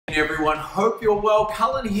Everyone, hope you're well.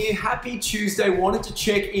 Cullen here, happy Tuesday. Wanted to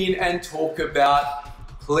check in and talk about,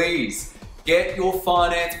 please get your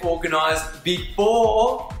finance organized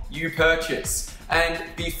before you purchase and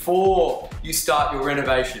before you start your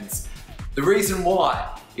renovations. The reason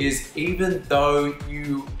why is even though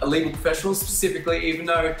you are legal professionals specifically, even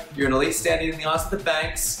though you're an elite standing in the eyes of the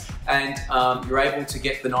banks and you're able to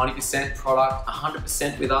get the 90% product,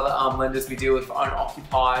 100% with other lenders we deal with for Owner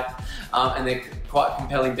Occ, and they're quite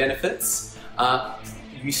compelling benefits,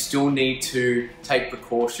 you still need to take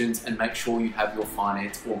precautions and make sure you have your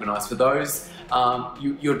finance organized. For those,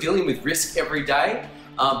 you're dealing with risk every day,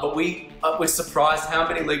 but we're surprised how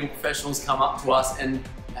many legal professionals come up to us and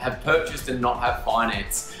have purchased and not have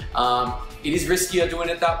finance. It is riskier doing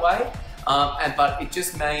it that way, but it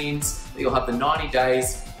just means that you'll have the 90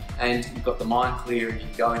 days and you've got the mind clear and you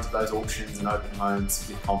can go into those auctions and open homes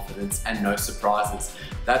with confidence and no surprises.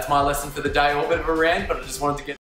 That's my lesson for the day. A little bit of a rant, but I just wanted to get